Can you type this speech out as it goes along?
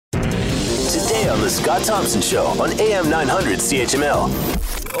today on The Scott Thompson Show on AM 900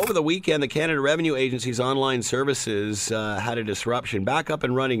 CHML. Over the weekend, the Canada Revenue Agency's online services had a disruption. Back up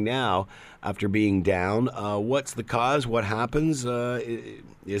and running now after being down. What's the cause? What happens?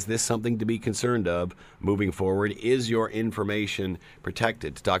 Is this something to be concerned of moving forward? Is your information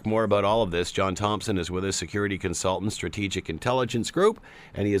protected? To talk more about all of this, John Thompson is with us, security consultant, Strategic Intelligence Group,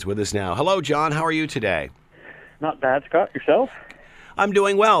 and he is with us now. Hello, John. How are you today? Not bad, Scott. Yourself? I'm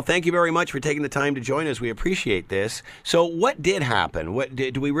doing well. Thank you very much for taking the time to join us. We appreciate this. So what did happen?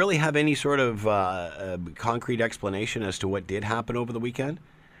 Do we really have any sort of concrete explanation as to what did happen over the weekend?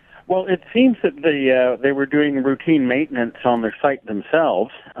 Well, it seems that they were doing routine maintenance on their site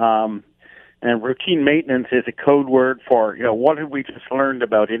themselves. And routine maintenance is a code word for, what have we just learned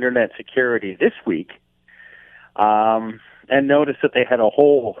about Internet security this week? And notice that they had a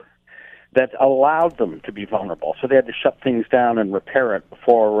hole that allowed them to be vulnerable. So they had to shut things down and repair it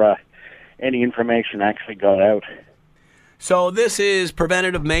before any information actually got out. So this is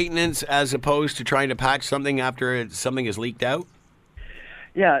preventative maintenance as opposed to trying to patch something after something is leaked out?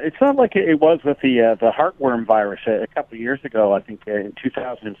 Yeah, it's not like it was with the heartworm virus a couple of years ago, I think in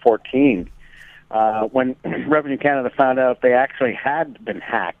 2014, when Revenue Canada found out they actually had been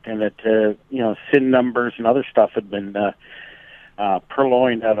hacked and that, SIN numbers and other stuff had been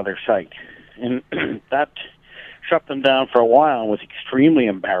purloined out of their site. And that shut them down for a while and was extremely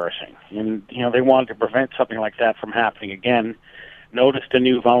embarrassing. And, they wanted to prevent something like that from happening again, noticed a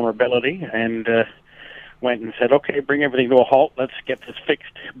new vulnerability, and went and said, okay, bring everything to a halt. Let's get this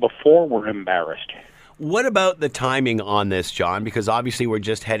fixed before we're embarrassed. What about the timing on this, John? Because obviously we're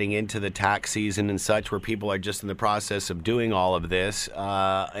just heading into the tax season and such where people are just in the process of doing all of this.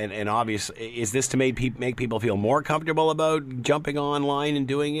 And obviously, is this to make people feel more comfortable about jumping online and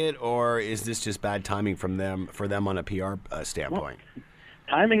doing it? Or is this just bad timing for them on a PR standpoint? Well,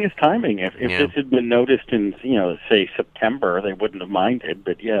 timing is timing. If this had been noticed in, say September, they wouldn't have minded.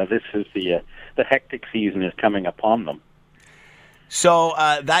 But yeah, this is the hectic season is coming upon them. So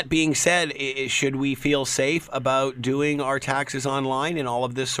that being said, should we feel safe about doing our taxes online and all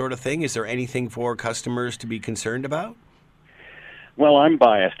of this sort of thing? Is there anything for customers to be concerned about? Well, I'm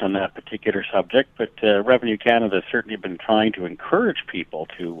biased on that particular subject, but Revenue Canada has certainly been trying to encourage people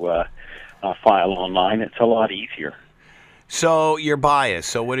to file online. It's a lot easier. So you're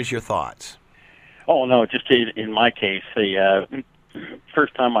biased. So what is your thoughts? Oh, no, just in my case, the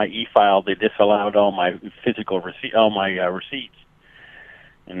first time I e-filed, they disallowed all my receipts.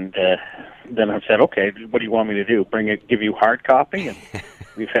 And then I said, okay, what do you want me to do? Give you hard copy? And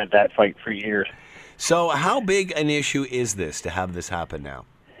we've had that fight for years. So how big an issue is this to have this happen now?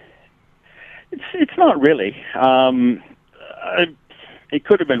 It's not really. It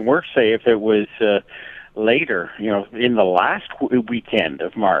could have been worse, say, if it was later, in the last weekend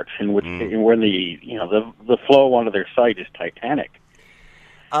of March, in which when the flow onto their site is titanic.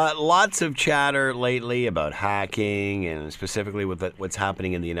 Lots of chatter lately about hacking and specifically with what's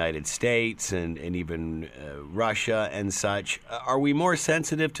happening in the United States and even Russia and such. Are we more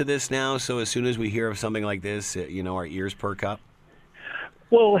sensitive to this now? So as soon as we hear of something like this, our ears perk up?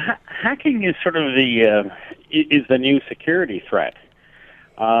 Well, hacking is sort of the new security threat.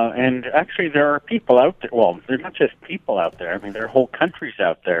 And actually there are people out there, well, they're not just people out there. I mean, there are whole countries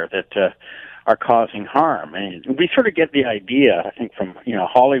out there that are causing harm. And we sort of get the idea, I think, from,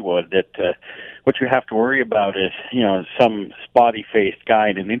 Hollywood that what you have to worry about is, some spotty-faced guy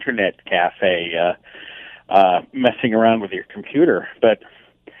in an internet cafe messing around with your computer. But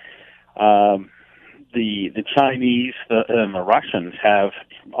the Chinese and the Russians have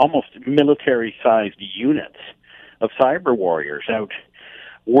almost military-sized units of cyber warriors out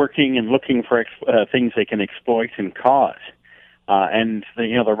working and looking for things they can exploit and cause. And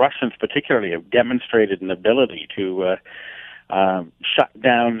the Russians particularly have demonstrated an ability to shut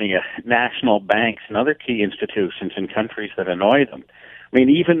down the national banks and other key institutions in countries that annoy them. I mean,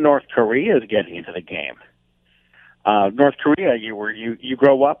 even North Korea is getting into the game. North Korea, you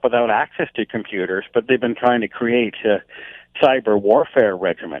grow up without access to computers, but they've been trying to create cyber warfare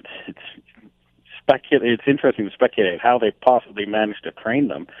regiments. It's interesting to speculate how they possibly managed to train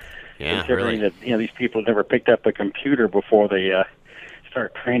them. Yeah, considering really. that these people never picked up a computer before they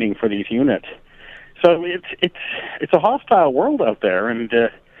start training for these units. So it's a hostile world out there, and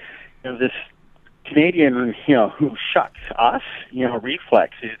this Canadian who shucks us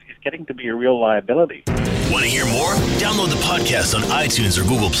reflex is getting to be a real liability. Want to hear more? Download the podcast on iTunes or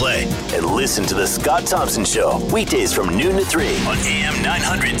Google Play and listen to The Scott Thompson Show weekdays from noon to 3 on AM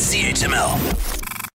 900 CHML.